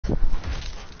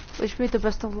Wish me the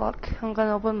best of luck. I'm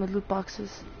gonna open my loot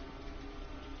boxes.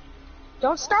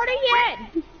 Don't start it yet!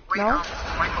 Wait, No?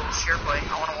 Michael, share play.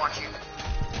 I wanna watch you.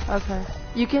 Okay.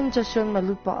 You can just join my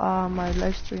my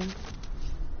live stream.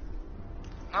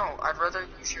 No, I'd rather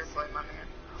you share play, my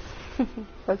man.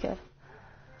 Okay.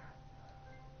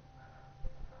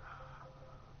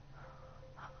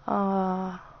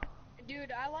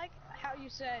 Dude, I like how you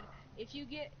said, if you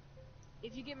get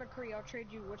McCree, I'll trade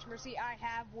you Witch Mercy. I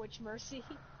have Witch Mercy.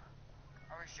 I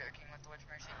was joking with the Witch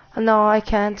Mercy. No, I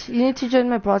can't. You need to join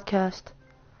my broadcast.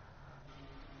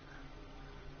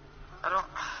 I don't...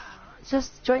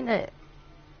 Just join it,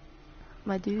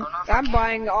 my dude. I'm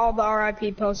buying all the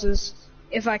RIP poses,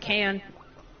 if I can.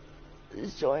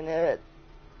 Just join it.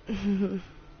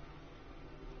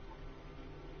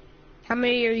 How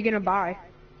many are you gonna buy?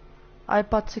 I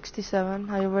bought 67.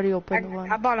 I already opened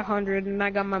one. I bought 100 and I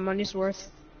got my money's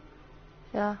worth.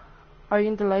 Yeah. Are you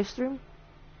in the live stream?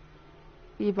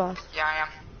 E-boss. Yeah, I am.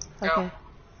 Okay. Go.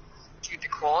 Dude, the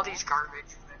quality's garbage.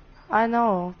 I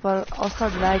know, but I'll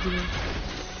start lagging.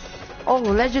 Oh,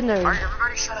 legendary. Alright,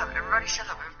 everybody shut up. Everybody shut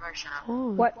up. Everybody shut up.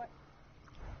 Oh. What?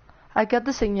 I got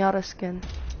the Senora skin.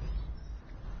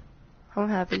 I'm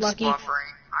happy. It's Lucky.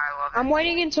 buffering. I love it. I'm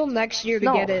waiting until next year to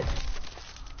No. get it.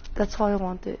 That's how I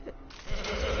want it.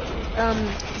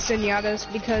 Zenyatta's,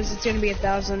 because it's gonna be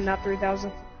 1,000, not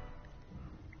 3,000.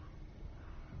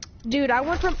 Dude, I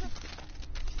went from...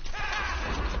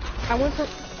 I'm What?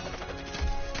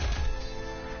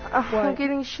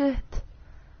 getting shit.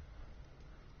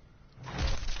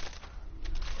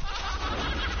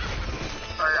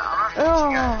 Sorry, I'm gonna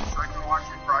you guys so I can watch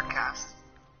your broadcast.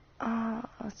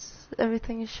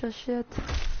 Everything is just shit.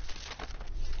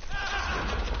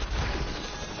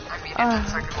 I mean, so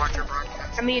I can watch your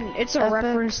broadcast. I mean, it's a Epic.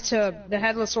 reference to the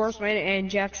Headless Horseman and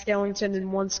Jack Skellington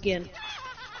in one skin.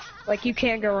 Like, you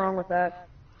can't go wrong with that.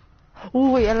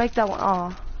 Oh wait, I like that one.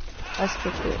 Aw, I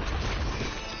skipped it.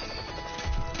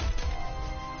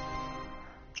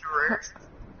 Too rare.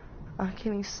 I'm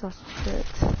getting such shit.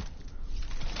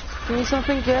 Give me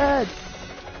something good.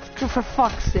 Dude, for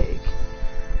fuck's sake.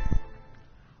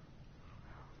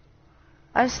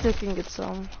 I still can get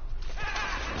some.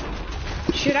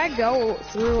 Should I go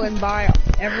through and buy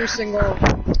every single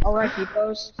RIP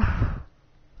post?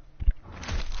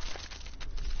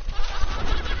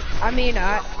 I mean,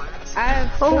 I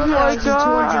have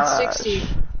 4,260.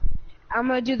 I'm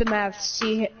gonna do the math.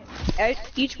 See,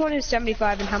 each one is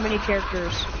 75, and how many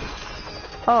characters?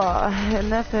 Oh,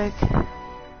 an epic.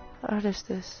 What is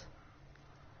this?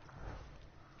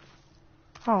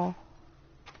 Oh.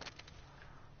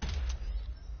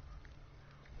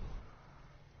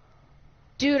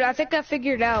 Dude, I think I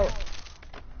figured out.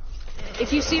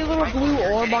 If you see a little blue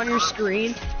orb on your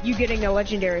screen, you getting a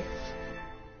legendary.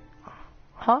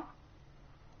 Huh?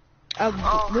 A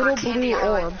little blue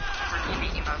orb.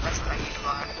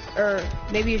 Or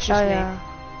maybe it's just me. Yeah.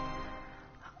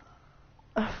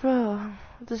 Bro,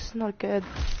 this is not good.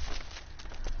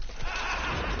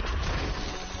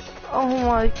 Oh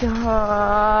my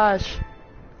gosh.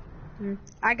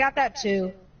 I got that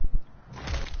too.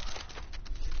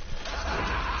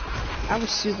 I was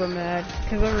super mad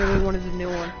because I really wanted the new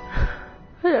one.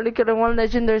 I only got one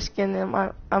legendary skin and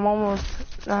I'm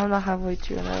not halfway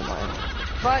through, never mind.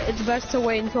 But it's best to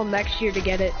wait until next year to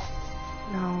get it.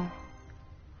 No.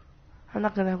 I'm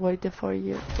not gonna wait a full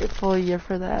year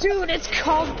for that. Dude, it's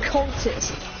called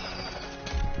Cultist.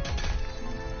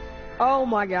 Oh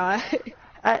my god.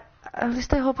 At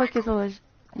least I hope I get the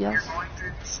yes. You're going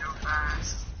through this so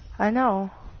fast. I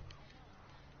know.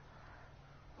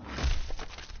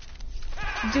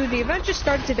 Dude, the event just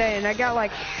started today and I got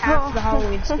like half the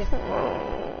Halloween skin.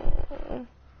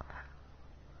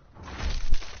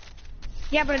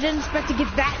 Yeah, but I didn't expect to get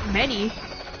that many.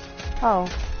 Oh.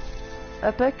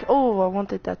 Epic? Oh, I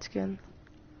wanted that skin.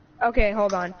 Okay,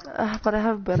 hold on. But I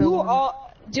have better one.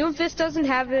 Doomfist doesn't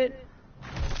have it.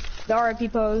 The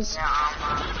RIP pose.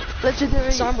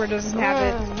 Legendary. Sombra doesn't have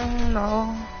it.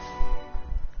 No.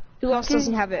 Who else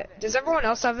doesn't have it? Does everyone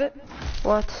else have it?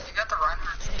 What? You got the Reinhardt.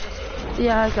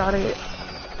 Yeah, I got it.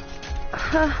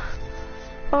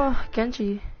 Oh,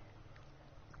 Genji.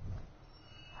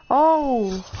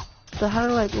 Oh, the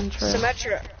highlight intro.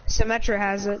 Symmetra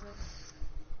has it.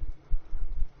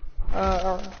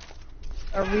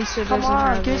 Arisa doesn't Come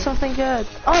on, have do it. something good.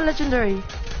 Oh, legendary.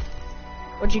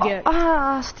 What'd you get?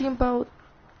 Steamboat.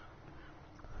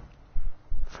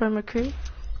 For McCree.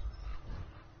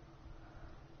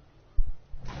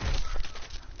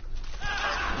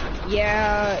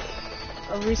 Yeah,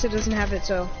 Arisa doesn't have it,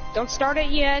 so don't start it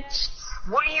yet.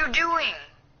 What are you doing?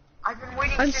 I've been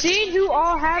waiting. I'm seeing who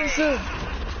all has it.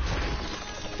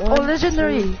 Oh,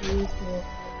 legendary! 2, 3, 4,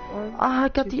 1, Ah, I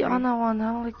got 2, the 3, Ana one.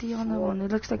 I don't like the Ana 4, one.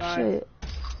 It looks like 5, shit.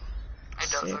 It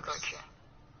does look like 6. shit.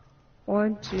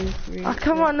 1, 2, 3. Ah,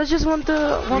 come 4, on. I just want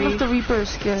the one of the 3, Reaper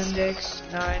skin. 6,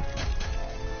 9,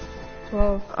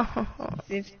 12,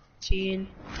 15,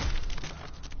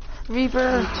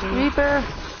 Reaper, 18, Reaper.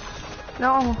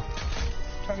 No.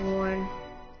 21,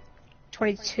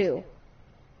 22.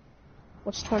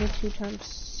 What's 22 times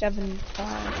 75?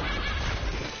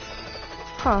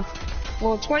 Huh.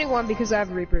 Well, 21 because I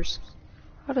have Reapers.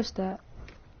 What is that?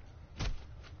 I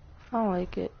don't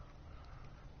like it.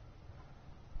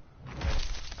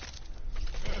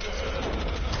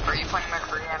 Are you playing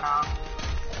McCree now?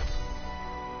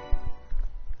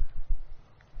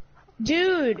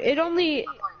 Dude, it only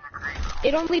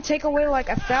take away like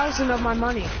 1,000 of my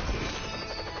money.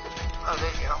 Oh,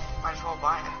 there you go. Might as well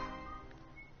buy it.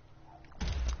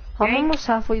 I'm Hank? almost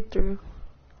halfway through.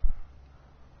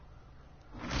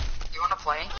 You wanna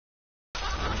play?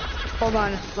 Hold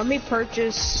on, let me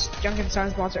purchase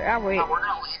Junkenstein's sponsor. Ah, wait. No, we're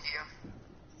gonna leave you.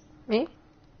 Me?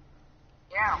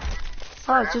 Yeah.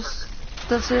 Oh, just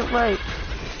that's it, right?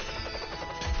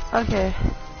 Okay,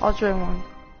 I'll join one.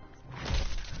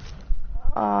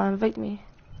 Invite me.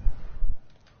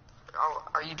 Oh,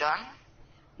 are you done?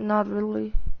 Not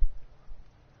really.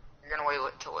 You're gonna wait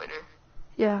till later?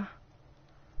 Yeah.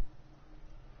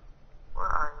 Where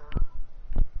are you?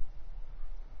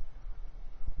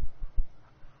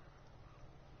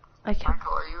 I can't.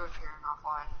 Michael, are you appearing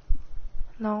offline?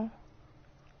 No.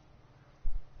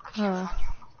 I can't find you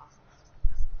on my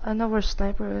phone. I know where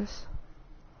Sniper is.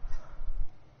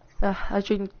 Yeah, I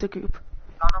joined the group.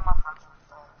 Not on my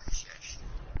phone. Shit.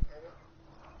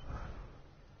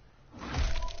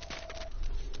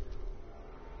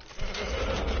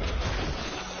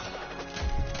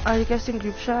 Are you guys in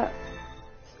group chat?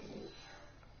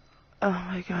 Oh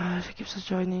my god, it keeps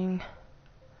joining.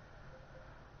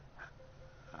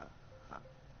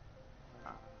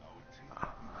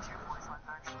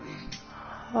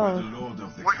 Oh,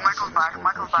 Wait, Michael's back.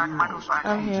 Michael's back.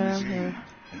 I'm here.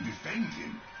 And defend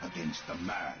him against the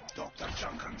mad Dr.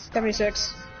 Junkenstein.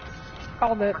 76.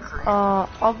 Called it.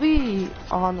 I'll be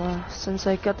Ana since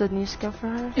I got the new skin for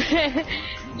her.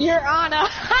 You're Anna.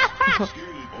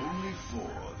 Only 4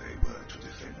 they were to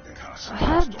defend the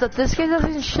castle. This guy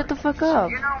doesn't shut the fuck up.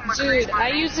 You know, Dude,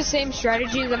 I use the same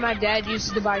strategy that my dad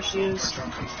used to buy shoes.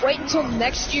 Wait until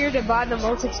next year to buy the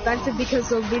most expensive because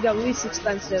they'll be the least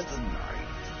expensive.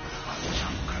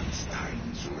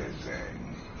 Junkenstein's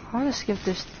revenge. I wanna skip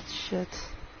this shit.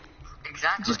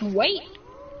 Exactly. Just wait.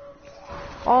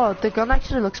 Oh, the gun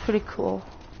actually looks pretty cool.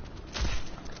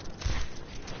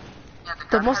 Yeah, The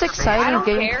gun most has a exciting I don't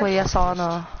gameplay is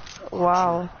Ana.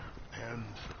 Wow. And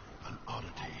an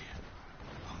oddity.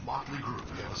 A motley group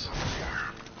gets here.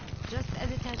 Just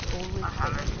as it has always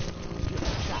been, you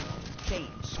attract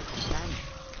change and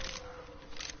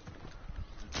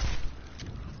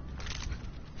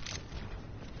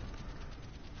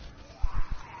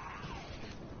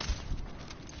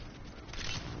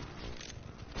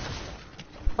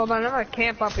Hold on, I'm gonna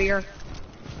camp up here.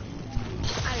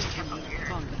 alchemy is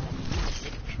stronger than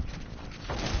magic.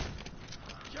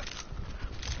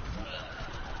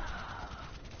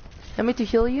 Want me to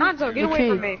heal you? Hanzo, get away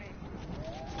from me.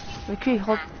 McCree,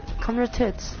 hold, come your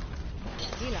tits.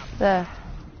 Heal up. There.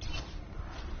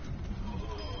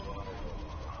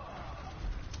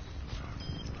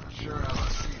 Sure have I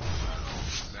seen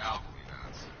this alchemy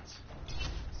nonsense.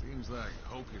 Seems like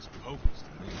hocus pocus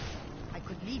to me. I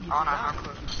could leave you Oh, to no, die. not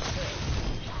close.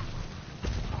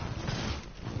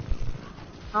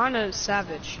 Anna's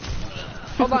savage.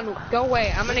 Hold on, go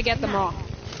away. I'm gonna get them all.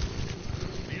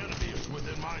 The enemy is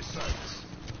within my sights.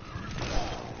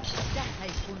 ده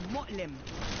هيكون مؤلم.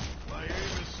 My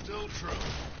aim is still true.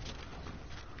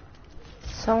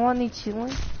 Someone needs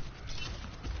healing?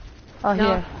 Oh, No.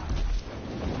 here.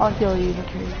 I'll heal you,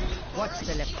 McCree. Watch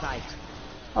the left side.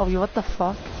 Oh, what the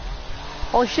fuck?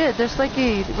 Oh shit, there's like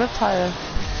a reptile.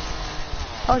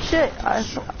 Oh shit, I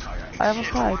have a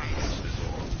flag.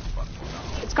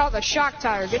 It's called a shock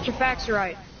tire. Get your facts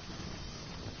right.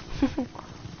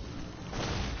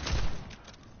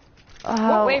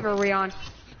 What wave are we on?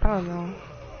 I don't know.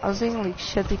 I was saying like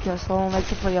shit because I don't like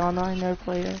to play Ana, I never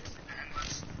play it.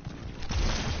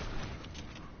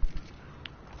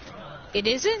 It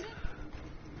isn't?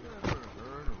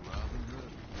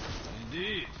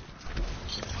 Indeed.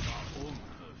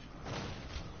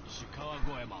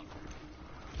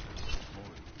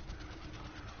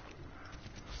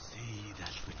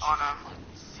 Oh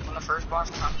no. When the first boss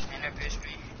comes in, it pissed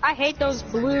me. I hate those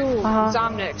blue Uh-huh.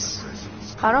 Zomnics.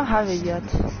 I don't have it yet.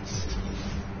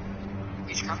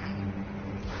 He's coming.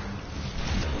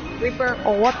 Reaper.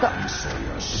 Oh, what the?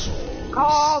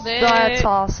 Called it. That's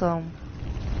awesome.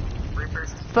 Reapers.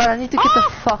 But I need to get the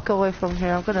fuck away from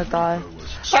here. I'm gonna die.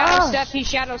 Shadow Ah! step. He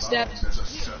shadow stepped.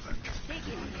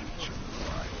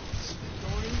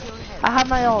 I have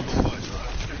my ult.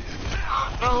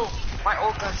 No, my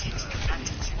old gun keeps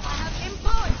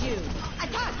Empowered you.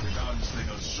 Attack.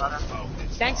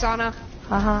 Thanks, Anna.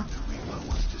 Uh-huh.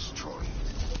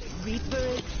 Reaper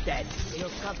is dead. You're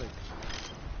covered.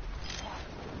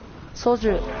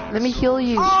 Soldier, let me heal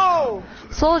you. Oh!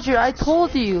 Soldier, I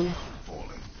told you.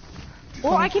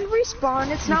 Well, I can respawn.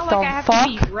 It's not You like I have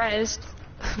dumb to be rezzed.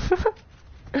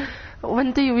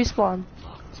 When do you respawn?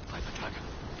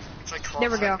 It's like 12 There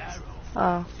we go. seconds.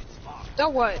 Oh. So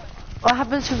what? What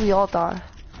happens if we all die?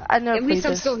 I never At played least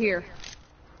I'm this. still here.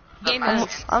 Game I'm- mode.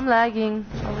 I'm lagging.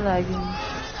 I'm lagging.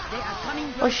 They are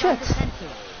coming Oh shit.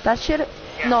 That shit.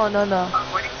 No, no, no.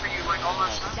 I'm waiting for you like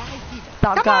almost now.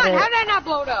 I Come got on, it. how did I not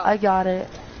blow it up? I got it.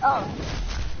 Oh.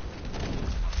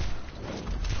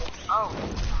 Oh.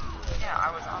 Yeah,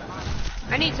 I was online.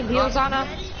 I need some heals, Anna.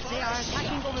 They are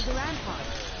attacking over the rampart.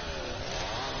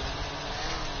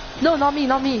 No, not me,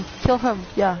 not me. Kill him.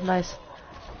 Yeah, nice.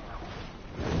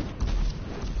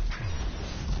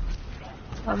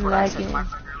 I'm lagging.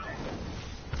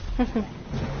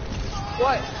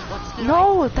 What?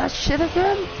 No, that shit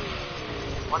again?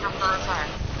 What up for a time?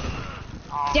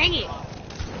 Dang it.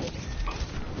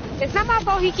 It's not my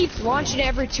fault he keeps launching it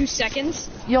every 2 seconds.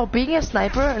 Yo, being a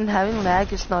sniper and having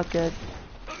lag is not good.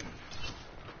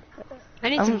 I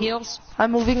need some heals.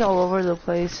 I'm moving all over the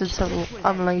place since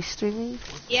I'm live streaming.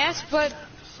 Yes, but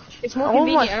it's more Oh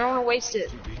convenient. my- I don't want to waste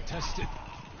it.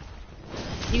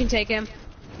 You can take him.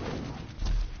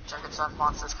 Junkenstein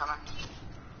monsters coming.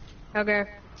 Okay.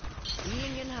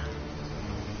 Healing in hand.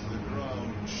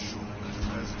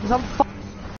 Cause I'm fu-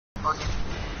 Okay.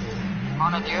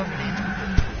 Anna, do you have any?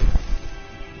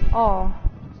 Oh,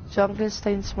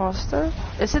 Junkenstein's monster?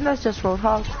 Isn't that just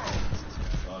Roadhog?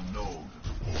 Unknown to all,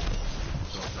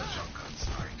 Dr.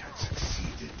 Junkenstein had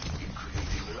succeeded in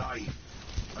creating life,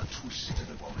 a twisted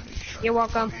abomination. You're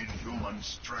welcome. Inhuman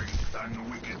strength and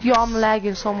wickedness. Yo, I'm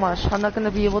lagging so much. I'm not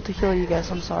gonna be able to heal you guys.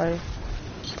 I'm sorry.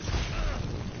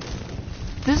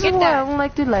 This is Get why that. I don't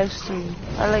like to live stream.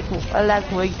 I lag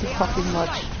way too fucking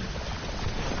much.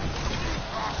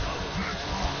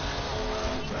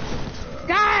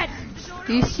 God!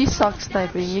 You suck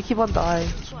sniping. You keep on dying.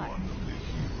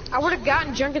 I would have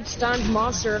gotten Junkenstein's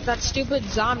monster if that stupid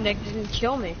Zomnik didn't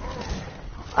kill me.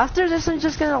 After this, I'm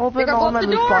just gonna open Pick up all off my the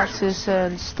loot door. boxes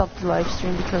and stop the live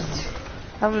stream because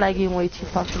I'm lagging way too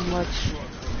fucking much. His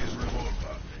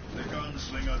revolver, the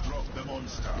gunslinger dropped the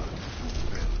monster, who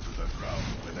fell to the ground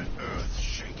with an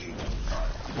earth-shaking thud.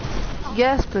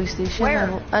 Yes, PlayStation.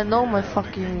 Where? I know my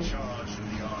fucking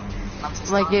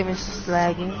my game is just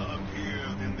lagging.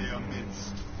 Appeared in their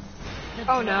midst.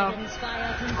 Oh no. Dragon's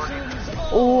fire consumes all.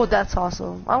 Oh, that's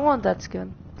awesome. I want that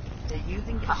skin. They're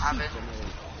using the I have it.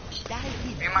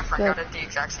 Me and my friend got it at the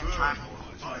exact same time.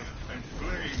 Fire and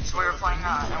flames. So we were playing,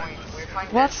 and we were playing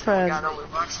What this, and friend? we got a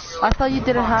loot box, and we were I like, thought you loot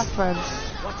didn't box. have friends.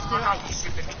 Oh, no, you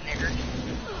stupid nigger.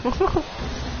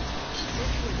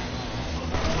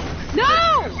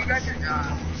 No! You guys are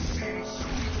dumb.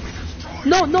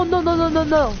 No, no, no, no, no, no,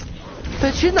 no.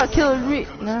 But you're not killing me.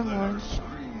 Never mind.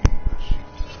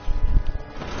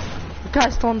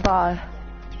 Guys, don't die.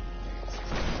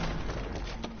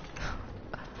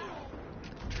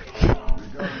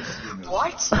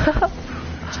 What?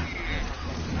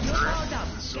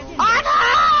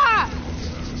 Anna!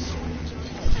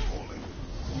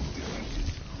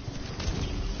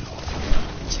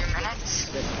 2 minutes?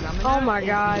 Oh my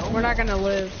god, we're not gonna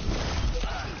live.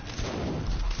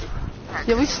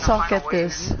 Yeah, we suck at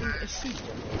this.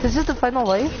 This is the final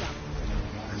wave?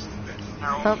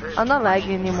 No. I'm not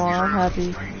lagging anymore. I'm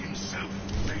happy.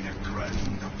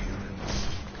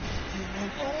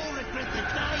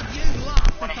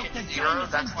 When it hits 0,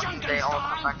 that's when they all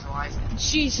come back to life.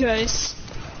 Jesus.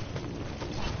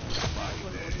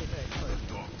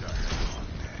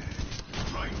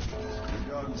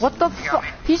 What the fuck?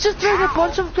 He just threw a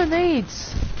bunch of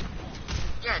grenades.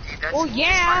 Yeah, dude, that's Oh,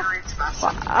 yeah. fire rate's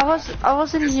massive. I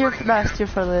wasn't here last year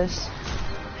for this.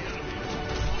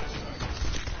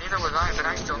 Neither was I, but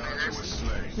I still knew this.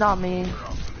 Not me.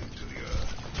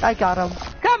 I got him.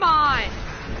 Come on!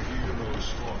 Heroes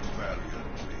fought valiantly,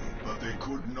 but they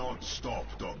could not stop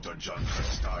Dr.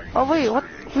 Junkenstein. Oh wait, what?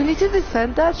 We need to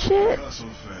defend that shit? Castle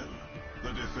fell.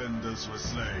 The defenders were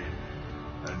slain,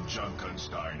 and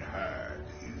Junkenstein had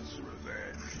his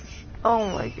revenge. Oh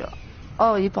my god.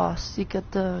 Oh, you boss. You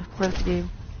get the first game.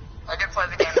 I did play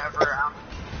the game over.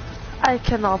 I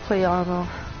cannot play Arno.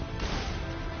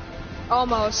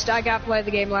 Almost. I got played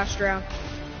the game last round.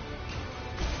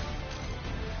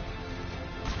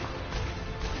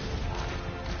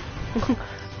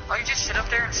 Oh, you just sit up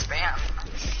there and spam.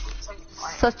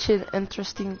 Such an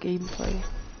interesting gameplay.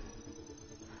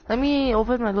 Let me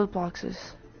open my loot boxes.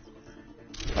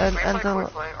 And Quick the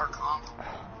play or comp?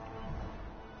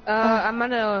 I'm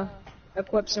gonna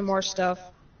equip some more stuff.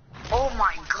 Oh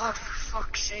my god, for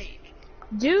fuck's sake.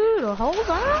 Dude, hold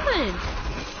on.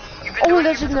 You've been doing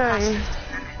it for the legendary. past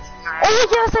 15 minutes. Oh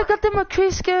yes, I got the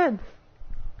McCree skin.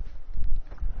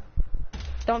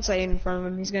 Don't say it in front of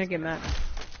him, he's gonna get mad.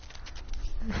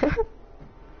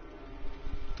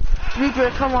 Reaper,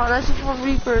 come on, I just want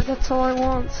Reaper, that's all I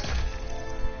want.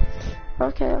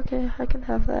 Okay, I can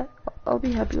have that. I'll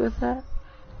be happy with that.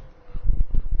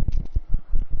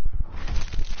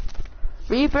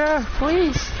 Reaper,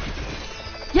 please!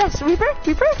 Yes, Reaper!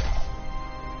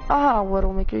 Ah,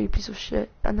 Widowmaker, you piece of shit.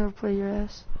 I never play your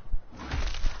ass.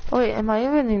 Oh wait, am I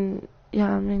even in...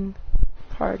 Yeah, I'm in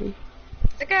party. I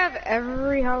think I have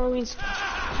every Halloween skin.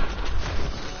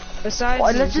 Besides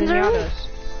What, the legendary? Zenyatta's.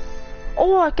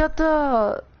 Oh, I got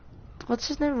the... What's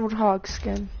his name? Roadhog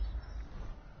skin.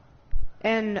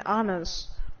 And Anna's.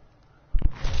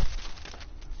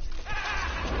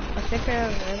 I think I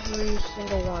have every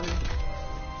single one.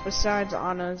 Besides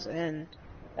Anna's and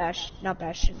not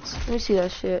Bastion's. Let me see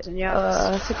that shit.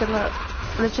 Zenyatta's. Second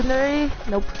legendary?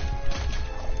 Nope.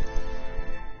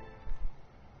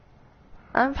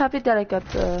 I'm happy that I got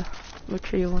the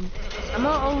McCree one. I'm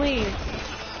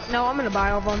gonna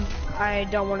buy all of them. I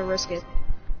don't want to risk it.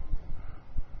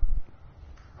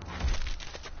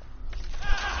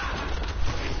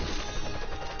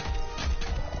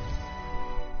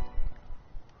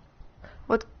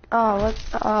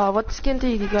 What skin do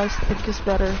you guys think is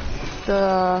better?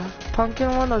 The pumpkin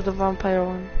one or the vampire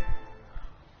one?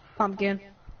 Pumpkin.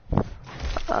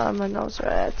 My nose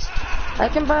hurts. I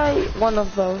can buy one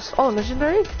of those. Oh,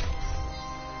 legendary?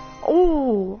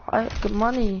 Oh, I got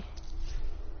money.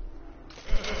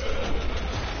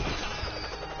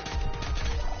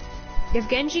 If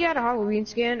Genji had a Halloween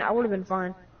skin, I would have been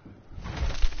fine.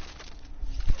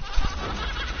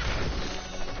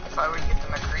 If I would get the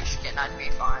McCree skin, I'd be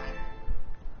fine.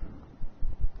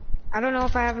 I don't know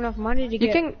if I have enough money to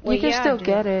get. You can still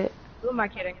get it. Who am I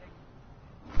kidding?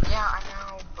 Yeah, I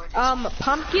know, but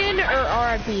Pumpkin or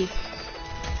RIP?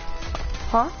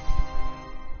 Huh?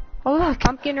 Oh look,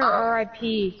 Pumpkin or RIP?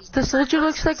 the soldier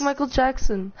looks like Michael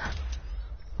Jackson.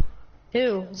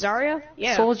 Who? Zarya?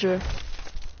 Yeah. Soldier.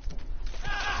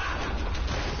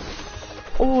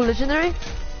 Oh, legendary?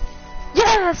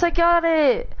 Yes, I got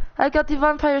it! I got the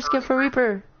vampire skin for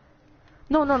Reaper.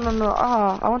 No.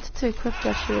 Ah, I wanted to equip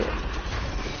that shit.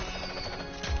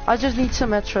 I just need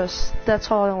some extras.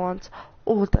 That's all I want.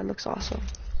 Oh, that looks awesome.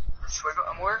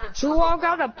 Who all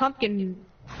got a pumpkin?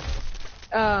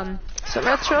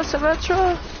 Symmetra.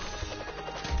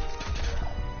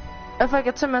 If I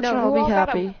get Symmetra, No, I'll who all be got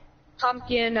a happy.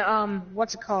 pumpkin,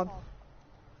 what's it called?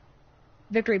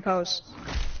 Victory pose.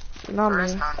 Not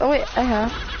me. Oh wait, I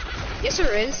have. Yes,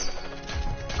 there is.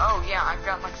 Oh yeah, I've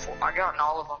gotten like 4. I've gotten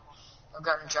all of them. I've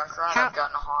gotten Junkrat, I've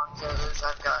gotten Hanzos,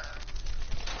 I've gotten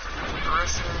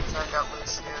Baristas, I've got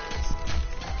Lucius.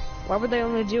 Why would they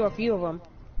only do a few of them?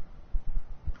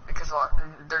 Because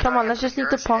they're Come doing on, it let's for just need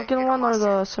the years, pumpkin and one or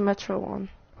cost the Symmetra one.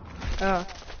 Oh.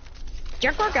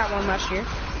 Junkrat got one last year.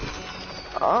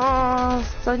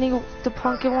 I need the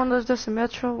pumpkin one or the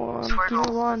Symmetra one. Give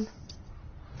me one.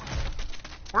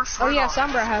 Where's Oh yeah, Swiggle?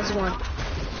 Sombra has one.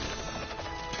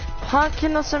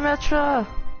 Pumpkin or Symmetra.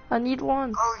 I need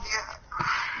one. Oh yeah.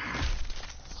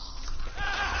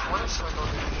 What is Swiggle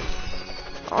doing?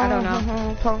 I don't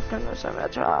know. Pumpkin or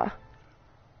Symmetra.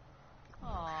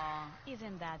 Aw,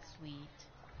 isn't that sweet?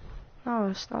 No,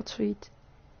 it's not sweet.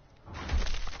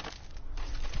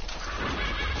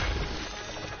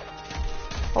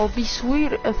 I'll be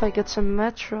sweet if I get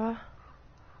Symmetra.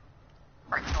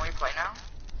 Alright, can we play now?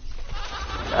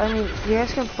 I mean, you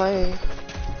guys can play.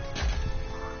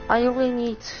 I only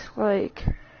need like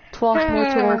 12 more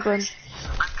to open.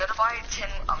 I'm gonna buy 10.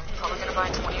 I'm probably gonna buy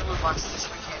 20 loot boxes this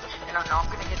weekend, and I know I'm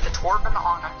gonna get the Torb and the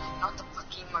Ana, not the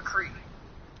fucking McCree.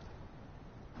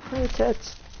 Hey,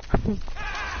 tits.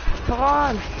 Come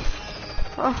on.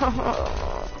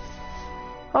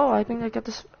 Oh, I think I got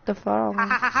this the file. Ha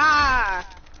ha ha ha!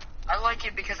 I like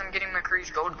it because I'm getting McCree's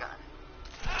gold gun.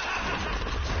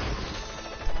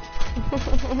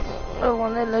 I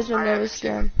want a legendary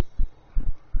skin.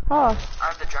 Oh, I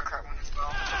have the Junkrat one as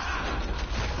well.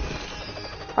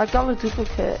 I got a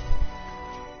duplicate.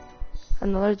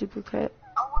 Another duplicate.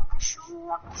 I want the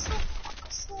shoe.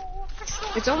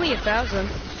 It's only 1,000.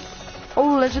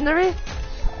 Oh, legendary?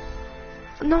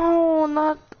 No,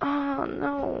 not,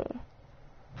 no.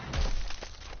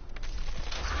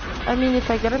 I mean, if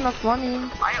I get enough money.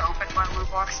 I opened my loot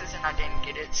boxes and I didn't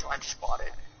get it, so I just bought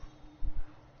it.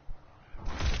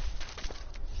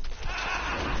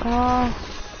 Oh,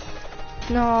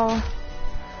 no.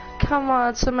 Come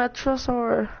on, Symmetras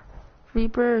or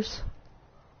Reapers.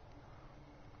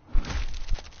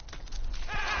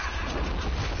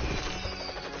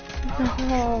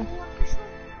 No.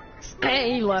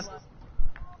 Hey, he left.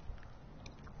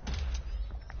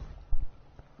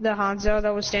 The Hanzo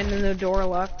that was standing in the door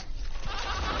left.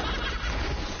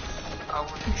 Oh,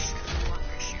 what is shit? What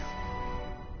is shit?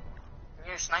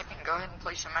 You're sniping, go ahead and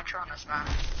place a Metro on this map.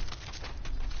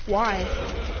 Why?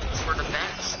 It's for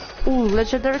defense. Ooh,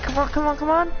 legendary, come on, come on, come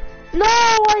on. No,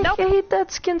 I Nope. hate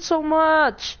that skin so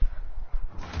much.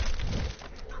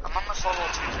 I'm almost level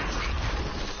 250.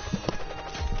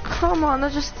 Come on, I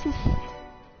just...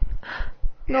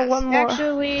 No, one more.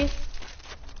 Actually,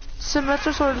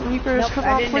 Symmetras or Reapers, Nope, come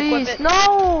I on, didn't equip please. it.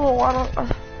 No, I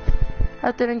don't...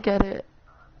 I didn't get it.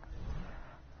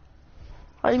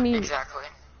 I mean, Exactly.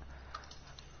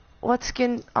 what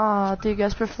skin do you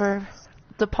guys prefer?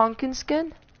 The pumpkin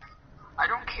skin? I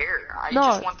don't care. I No.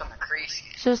 just want the McCree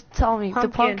skin. Just tell me, the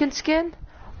Pumpkin. pumpkin skin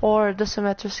or the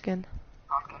Symmetra skin?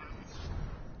 Pumpkin.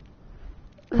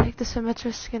 Like, the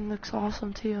Symmetra skin looks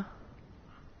awesome too.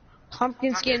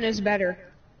 pumpkin skin is better.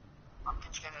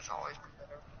 Pumpkin skin is always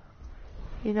better.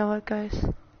 You know what, guys?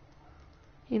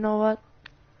 You know what?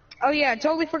 Oh yeah, I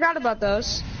totally forgot about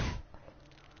those.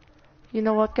 You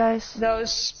know what, guys?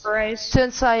 Those sprays.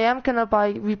 Since I am gonna buy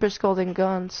Reaper's Golden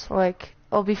Guns, like,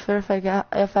 it'll be fair if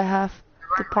I have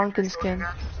the pumpkin skin.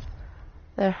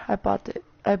 There, I bought it.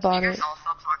 I bought You it. guys all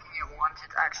stop talking at once.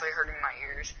 It's actually hurting my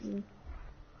ears.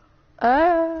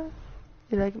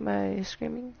 You like my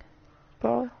screaming?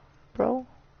 Bro? Bro?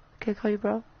 Can I call you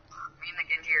bro? Me and the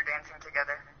Genji are dancing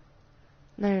together.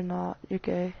 No, you're not. You're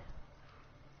gay.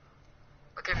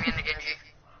 Look at me and the Genji.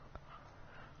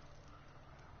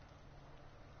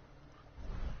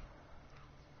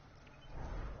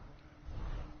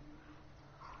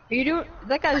 You do?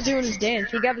 That guy's doing his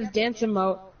dance. He got his dance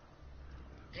emote.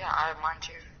 Yeah, I have mine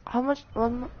too. How much,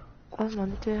 what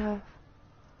money do you have?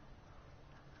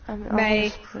 I'm May.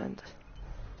 friend.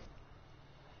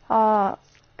 Are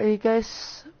you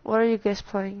guys, what are you guys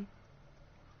playing?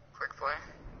 Quick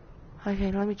play.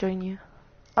 Okay, let me join you.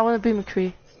 I wanna be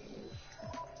McCree.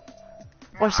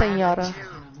 Or Yeah, I have Senora. it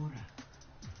too.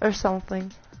 Or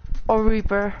something. Or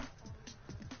Reaper.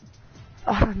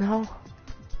 I don't know.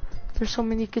 There's so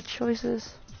many good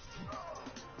choices.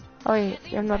 Oh wait,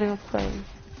 I'm not even playing.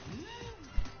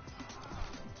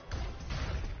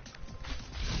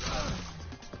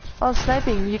 Oh,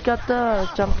 sniping, you got the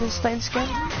Junkenstein skin?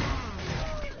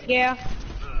 Yeah.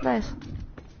 Nice.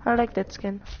 I like that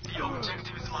skin.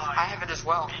 I have it as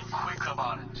well.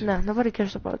 Nah, nobody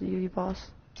cares about you, boss.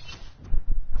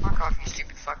 Fuck off, you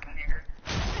stupid fucking nigger.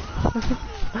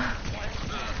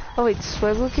 Oh wait,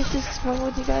 Swivel gets this smoke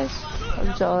with you guys?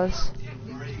 I'm jealous.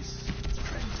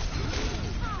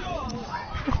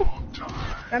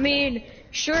 I mean,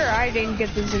 sure, I didn't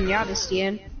get the Zenyatta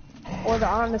skin or the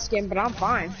Ana skin, but I'm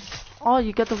fine. Oh,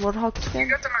 you got the Warthog You skin?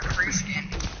 got the McCree skin.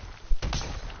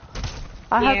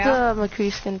 I Yeah. have the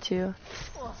McCree skin too.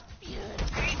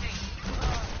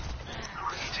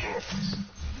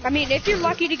 I mean, if you're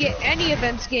lucky to get any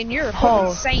event skin, you're a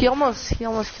Oh, fucking he saint.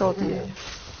 almost killed you.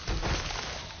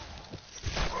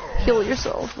 Kill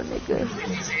yourself, nigga.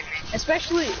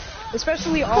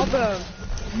 Especially all the,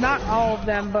 not all of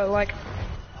them, but like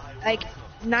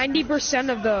 90%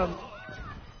 of the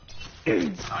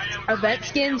event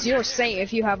skins, you're a saint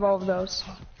if you have all of those.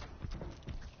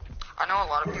 I know a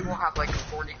lot of people have like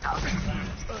 40,000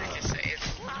 coins that they just save.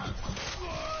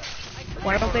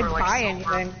 Why don't they For, like, buy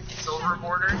silver- anything? Silver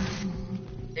border.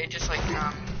 They just like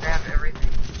grab everything.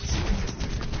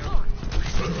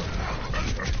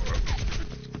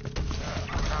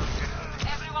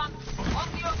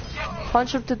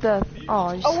 Punch him to death.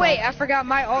 Oh, you Oh wait, suck. I forgot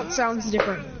my alt sounds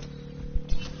different.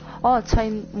 Oh,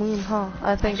 Time Moon, huh?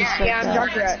 I think it's like Yeah, I'm that.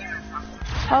 Junkrat.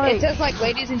 Oh, It wait. says like,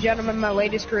 ladies and gentlemen, my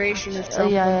latest creation is Yeah,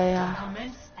 something. yeah.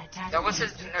 That was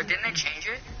his. No, didn't they change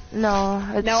it? No,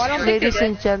 it's No, I don't think they ladies did.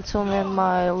 and gentlemen,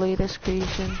 my latest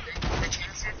creation. They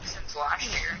changed it since last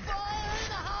year.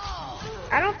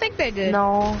 I don't think they did.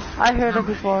 No, I heard it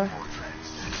before.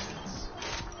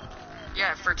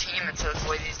 Yeah, for team it says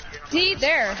ladies and gentlemen. See,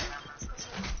 there.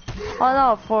 Oh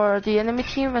no, for the enemy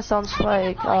team it sounds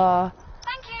like Get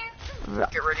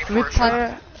ready for it.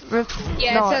 Riptire.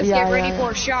 Yeah, No, it says yeah, get ready yeah,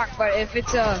 for a shock, but if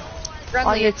it's a On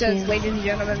friendly, your it says team. ladies and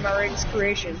gentlemen, my latest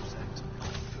creation.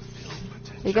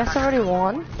 You guys already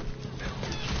won?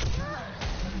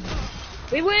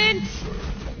 We win!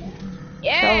 That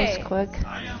Yay! was quick.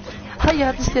 Oh, you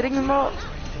have to sitting emote?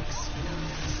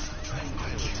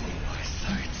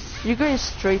 You're going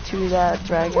straight to that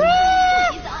dragon. Woo!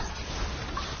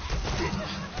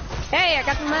 Hey, I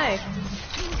got the May.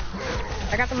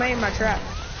 I got the May in my trap.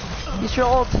 Use your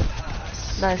ult.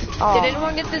 Nice. Oh, Did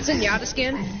anyone get the Zenyatta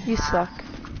skin? you suck.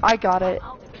 I got it.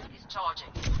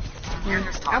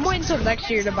 I'm waiting until next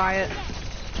year to buy it.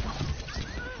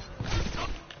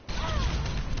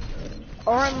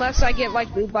 Or unless I get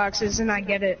like loot boxes and I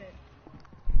get it.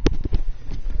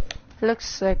 It looks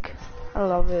sick. I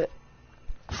love it.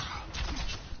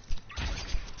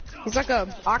 He's like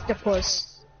a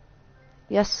octopus.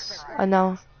 Yes, I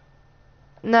know.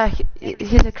 Nah,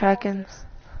 he's a kraken.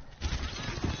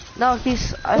 No,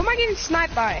 he's. Who am I getting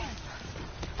sniped by?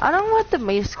 I don't want the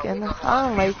mace skin. I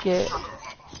don't like it.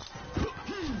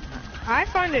 I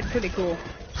find it pretty cool.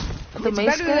 The It's mace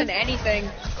better skin? than anything.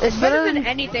 It's Better than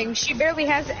anything. She barely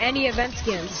has any event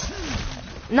skins.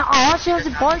 No, she has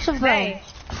a bunch of them. Hey.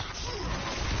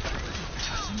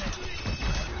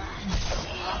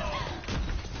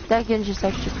 That Genji's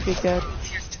actually pretty good.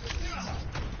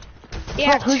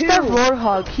 Yeah, Bro, who's 2. that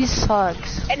Roadhog? He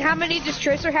sucks. And how many does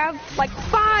Tracer have? Like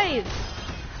 5!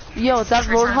 Yo, that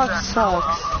Roadhog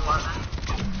sucks.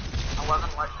 11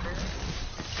 legendary.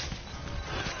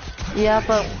 Yeah,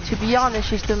 but to be honest,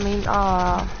 she's the main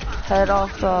head of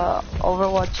the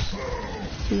Overwatch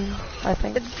team, I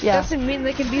think. It Yeah. doesn't mean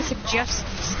they can be suggestive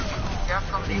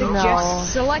No,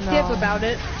 selective no. about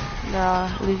it. Nah,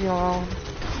 leave you alone.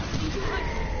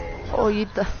 Oh, you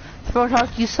the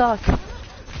Roadhog, you suck.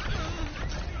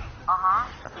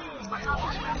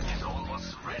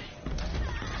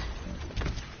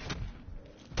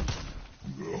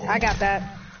 I got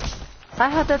that. I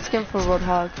had that skin for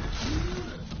Roadhog.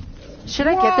 Should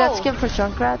I get that Whoa. skin for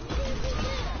Junkrat?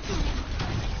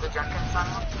 The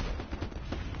Junkenstein?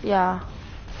 Yeah.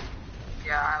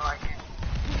 Yeah, I like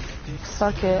it.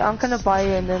 Fuck it. I'm gonna buy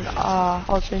it and then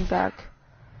I'll bring back.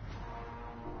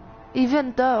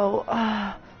 Even though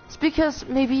it's because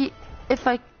maybe if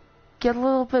I get a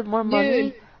little bit more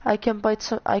money, Dude. I can buy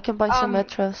some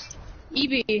Metras.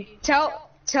 EB, tell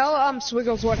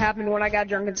Swiggles what happened when I got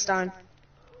Junkenstein.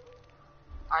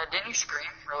 Didn't you scream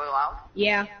really loud?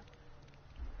 Yeah.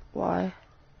 Why?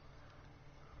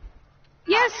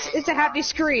 Yes, it's a happy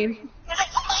scream.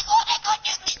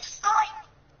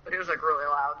 But it was like really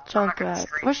loud. I'm not gonna Junkrat.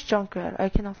 scream. Where's Junkrat? I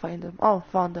cannot find him. Oh,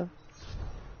 found him.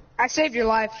 I saved your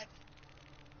life.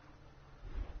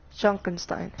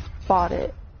 Junkenstein. Bought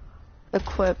it.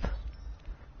 Equip.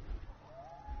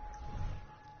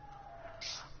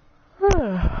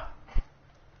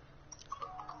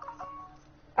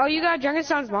 Oh, you got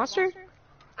Junkenstein's monster?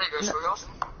 There you go, Swiggles.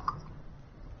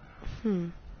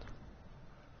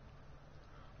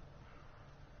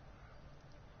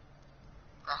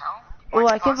 The hell? Oh,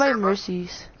 I can Xbox buy there, bud.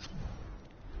 Mercies.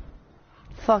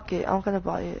 Fuck it, I'm gonna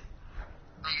buy it.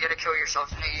 No, you gotta kill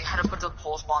yourself. No, you gotta put the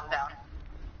pulse bomb down.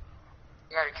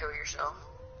 You gotta kill yourself.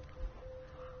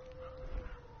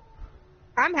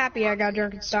 I'm happy I got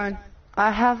Junkenstein.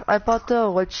 I bought the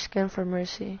witch skin for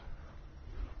Mercy.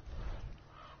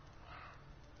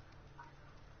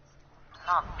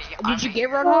 Not be Did you get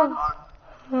Roadhog?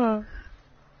 Huh.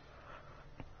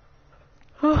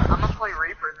 I'm gonna play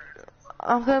Reaper.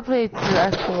 I'm gonna play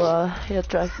Dracula. Yeah,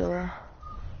 Dracula.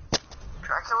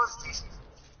 Dracula's decent.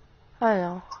 I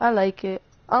know. I like it.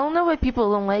 I don't know why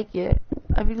people don't like it.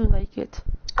 I really like it.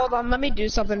 Hold on, let me do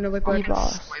something really quick.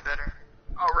 E-boss. Way better.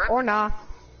 Oh, Rip? Or nah.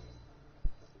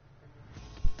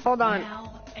 Hold on.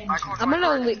 I'm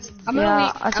gonna leave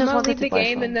the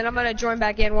game and then I'm gonna join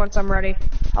back in once I'm ready.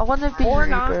 I wanna be Or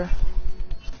not. Reaper.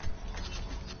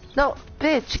 No,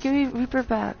 bitch, give me Reaper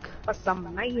back.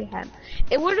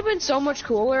 It would have been so much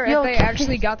cooler Yo, if they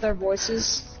actually got their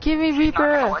voices. Give me Not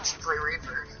gonna Reaper. let you play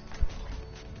Reaper.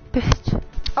 Bitch.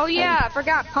 Oh yeah, I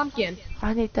forgot Pumpkin.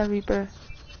 I need that Reaper.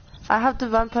 I have the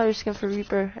vampire skin for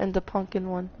Reaper and the pumpkin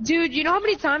one. Dude, you know how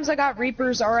many times I got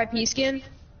Reaper's RIP skin?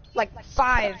 Like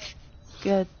 5.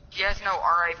 Good. He has no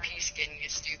RIP skin, you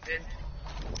stupid.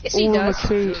 Yes, he Oh, does.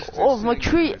 McCree. Oh,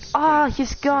 McCree. Ah,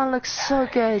 his gun looks so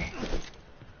good.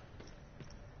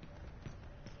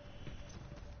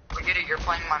 We get it, you're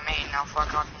playing my main, now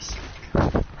fuck off, you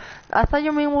stupid. I thought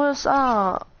your main was,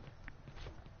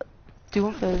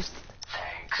 Doomfist.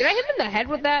 Did I hit him in the head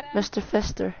with that? Mr.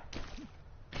 Fister.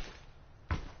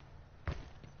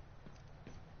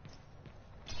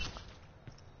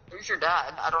 Who's your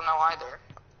dad? I don't know either.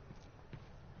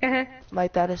 My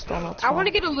dad is Donald I Trump. want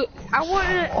to get a loot. I'll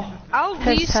at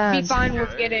His least be hands. fine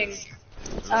with getting,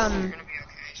 You're gonna be okay.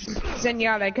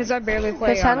 Zenyatta, because I barely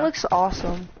play His hand Ana. looks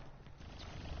awesome.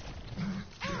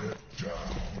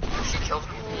 She killed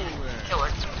me. Kill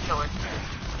her. Kill her.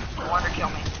 Don't let her kill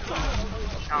me.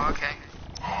 Oh, okay.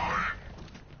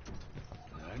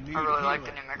 I really like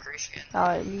the new McCree skin.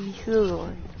 Alright, me too.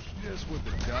 Just what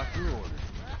the doctor ordered.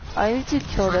 I need to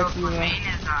kill that My main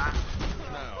hero.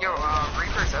 is, yo,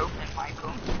 Reaper's open,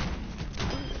 Michael.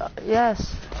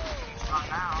 Yes. Not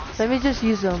now. Let me just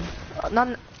use them.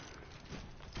 Not...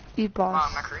 Eat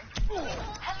boss. McCree?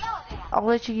 I'll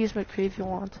let you use McCree if you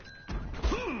want.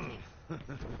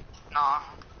 Nah.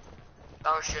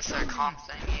 That was just a comp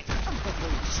thing.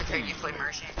 Just okay, you play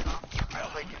Mercy and comp. I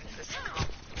play Doomfist and comp.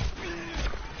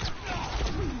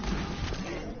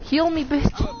 Heal me, bitch.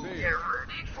 Get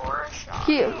ready for a shot.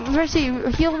 Mercy,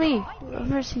 heal me.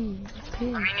 Mercy. I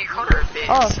mean, you called her a bitch,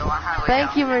 Oh, so I highly thank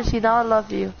doubt you, it. Mercy. Now I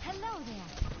love you.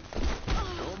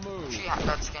 Don't move. She had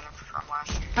that skin from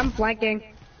last year. I'm flanking,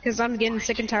 because I'm getting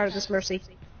sick and tired of this Mercy.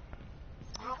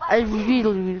 I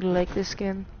really, really like this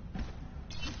skin.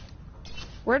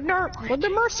 Where'd the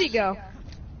Mercy go?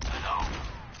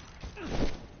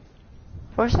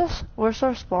 Where's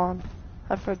our spawn?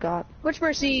 I forgot. Which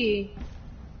Mercy?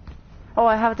 Oh,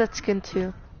 I have that skin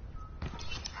too.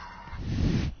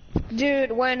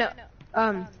 Dude, when,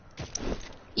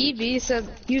 EV said,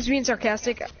 he was being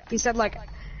sarcastic, he said, like,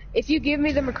 if you give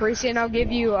me the McCree, I'll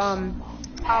give you,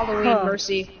 Halloween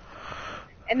Mercy.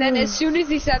 And then as soon as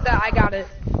he said that, I got it.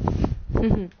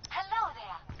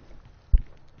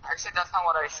 Actually, that's not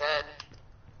what I said.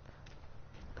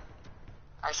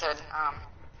 I said,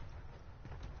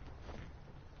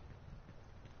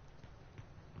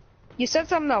 You said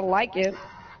something I like it.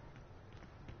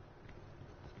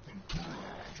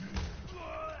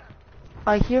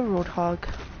 I hear Roadhog.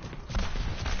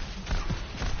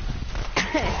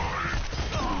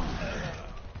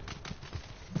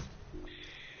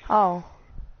 Oh.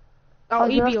 Oh,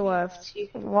 you EB left.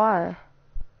 Why?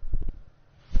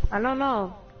 I don't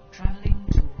know.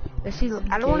 Is she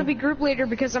I don't want to be group leader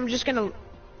because I'm just gonna...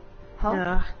 Huh?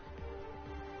 Nah.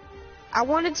 I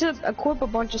wanted to equip a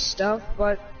bunch of stuff,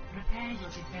 but...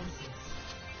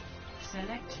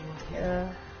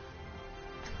 Yeah.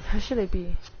 Who should I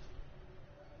be?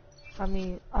 I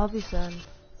mean, I'll be Zen.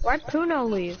 Why'd Puno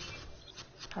leave?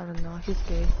 I don't know, he's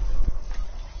gay.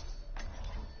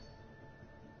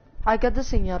 I got the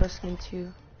Zenyatta skin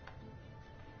too.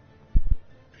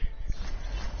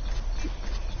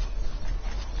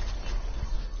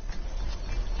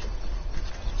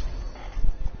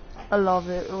 I love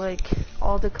it, like,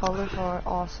 all the colors are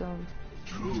awesome.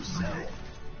 True self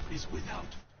is without.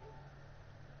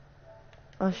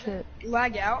 Oh shit.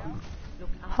 Lag out? Look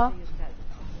Huh? after yourself.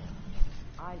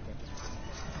 I'll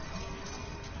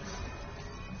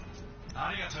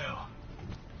get Arigato.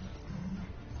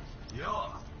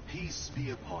 Your peace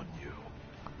be upon you.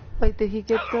 Wait, did he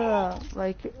get the,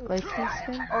 like his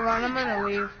skin? Hold on, I'm gonna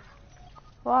leave.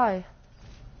 Why?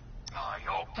 I'm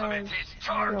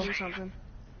gonna do something.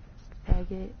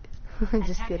 Faggot. I'm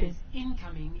just kidding.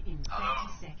 incoming in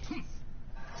 30 seconds.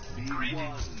 Be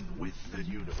one with the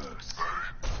universe.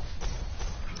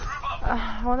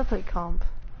 I wanna play comp.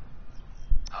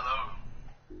 Hello.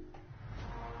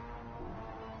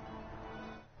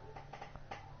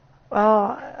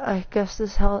 Oh, I guess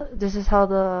this is how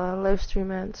the live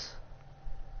stream ends.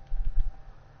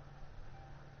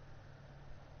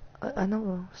 I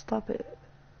know. Stop it.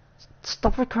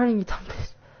 Stop recording, you dumb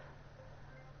bitch.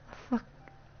 Fuck.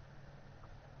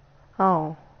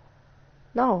 Oh.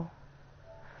 No.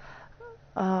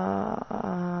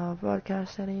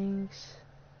 Broadcast settings.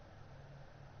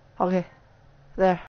 Okay. There.